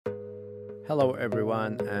Hello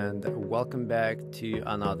everyone, and welcome back to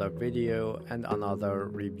another video and another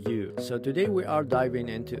review. So today we are diving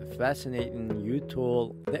into a fascinating new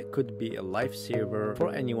tool that could be a lifesaver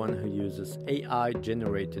for anyone who uses AI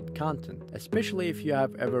generated content, especially if you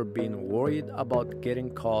have ever been worried about getting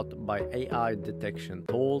caught by AI detection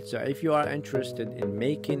tools. So if you are interested in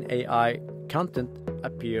making AI content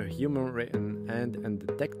appear human written and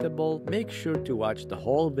undetectable, make sure to watch the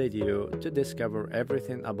whole video to discover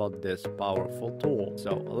everything about this powerful tool.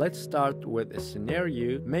 So let's start with a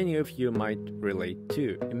scenario many of you might relate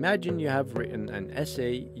to. Imagine you have written an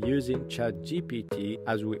essay using ChatGPT,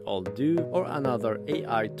 as we all do, or another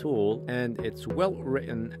AI tool, and it's well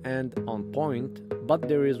written and on point, but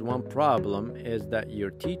there is one problem, is that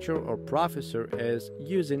your teacher or professor is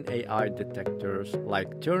using AI detectors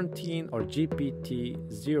like Turnitin or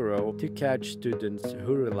GPT-0 to catch students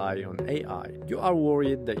who rely on AI. You are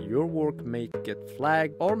worried that your work may get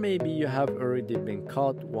flagged, or maybe you have already been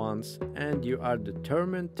caught once and you are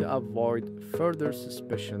determined to avoid further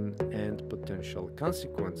suspicion and potential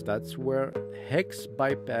consequence. That's where HIX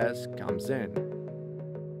Bypass comes in.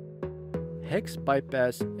 HIX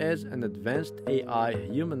Bypass is an advanced AI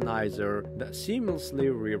humanizer that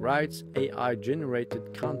seamlessly rewrites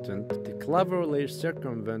AI-generated content to cleverly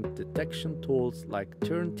circumvent detection tools like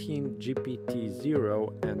Turnitin,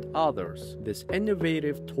 GPT-0, and others. This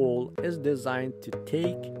innovative tool is designed to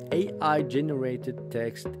take AI-generated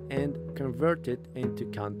text and convert it into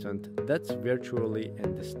content that's virtually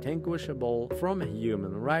indistinguishable from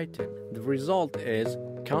human writing. The result is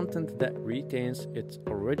content that retains its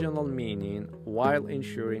original meaning while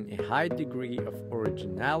ensuring a high degree of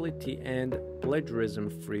originality and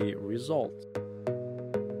plagiarism-free results.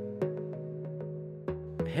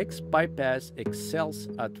 HIX Bypass excels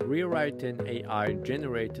at rewriting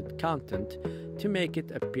AI-generated content to make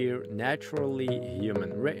it appear naturally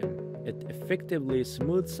human-written. It effectively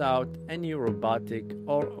smooths out any robotic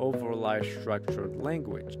or overly structured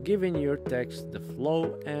language, giving your text the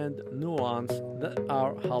flow and nuance that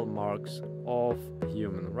are hallmarks of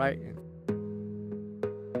human writing.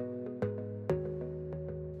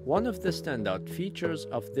 One of the standout features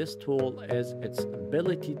of this tool is its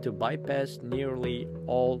ability to bypass nearly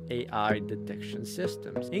all AI detection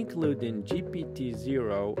systems, including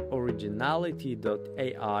GPT-0,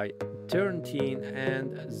 Originality.ai, Turnitin,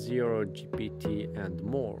 and ZeroGPT, and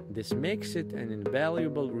more. This makes it an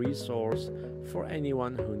invaluable resource for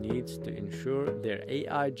anyone who needs to ensure their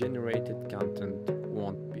AI-generated content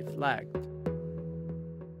won't be flagged.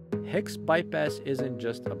 HIX Bypass isn't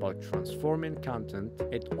just about transforming content,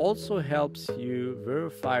 it also helps you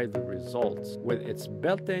verify the results. With its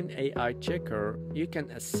built-in AI checker, you can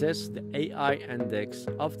assess the AI index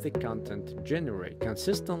of the content generated.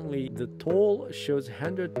 Consistently, the tool shows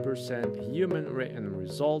 100% human-written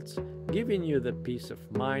results, giving you the peace of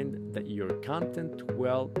mind that your content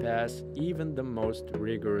will pass even the most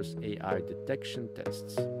rigorous AI detection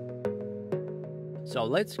tests. So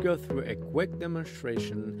let's go through a quick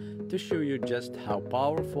demonstration to show you just how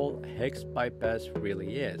powerful HIX Bypass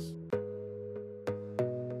really is.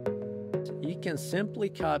 You can simply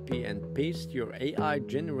copy and paste your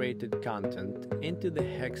AI-generated content into the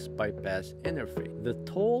HIX Bypass interface. The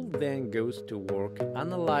tool then goes to work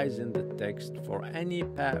analyzing the text for any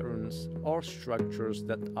patterns or structures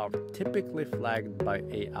that are typically flagged by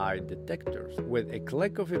AI detectors. With a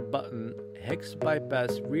click of a button, HIX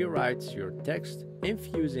Bypass rewrites your text,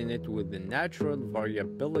 infusing it with the natural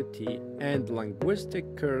variability and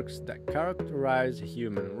linguistic quirks that characterize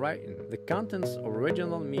human writing. The content's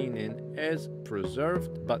original meaning is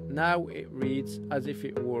preserved, but now it reads as if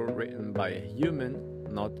it were written by a human,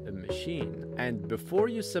 not a machine. And before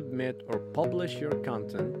you submit or publish your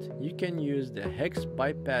content, you can use the HIX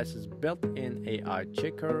Bypass's built-in AI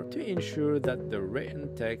checker to ensure that the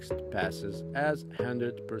written text passes as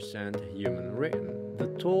 100% human written.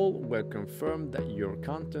 The tool will confirm that your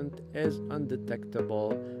content is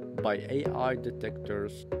undetectable by AI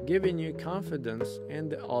detectors, giving you confidence in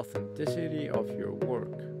the authenticity of your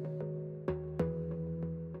work.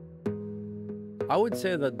 I would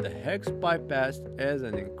say that the HIX Bypass is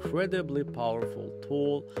an incredibly powerful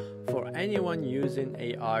tool for anyone using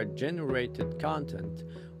AI-generated content,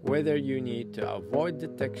 whether you need to avoid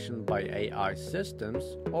detection by AI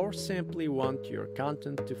systems or simply want your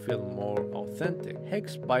content to feel more authentic.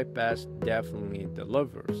 HIX Bypass definitely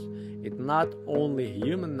delivers. It not only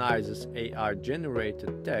humanizes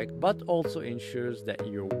AI-generated text, but also ensures that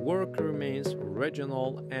your work remains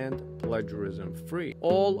original and plagiarism-free,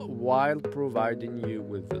 all while providing you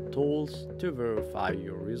with the tools to verify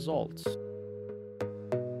your results.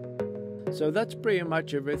 So that's pretty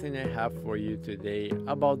much everything I have for you today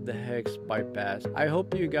about the HIX Bypass. I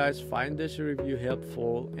hope you guys find this review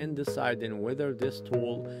helpful in deciding whether this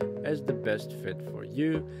tool is the best fit for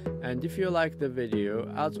you. And if you like the video,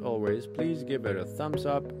 as always, please give it a thumbs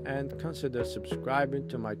up and consider subscribing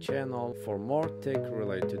to my channel for more tech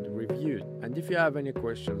related reviews. And if you have any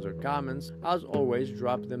questions or comments, as always,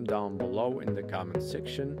 drop them down below in the comment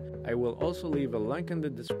section. I will also leave a link in the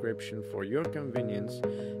description for your convenience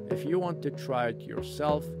if you want to try it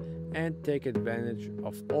yourself and take advantage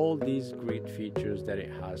of all these great features that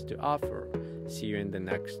it has to offer. See you in the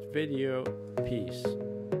next video. Peace.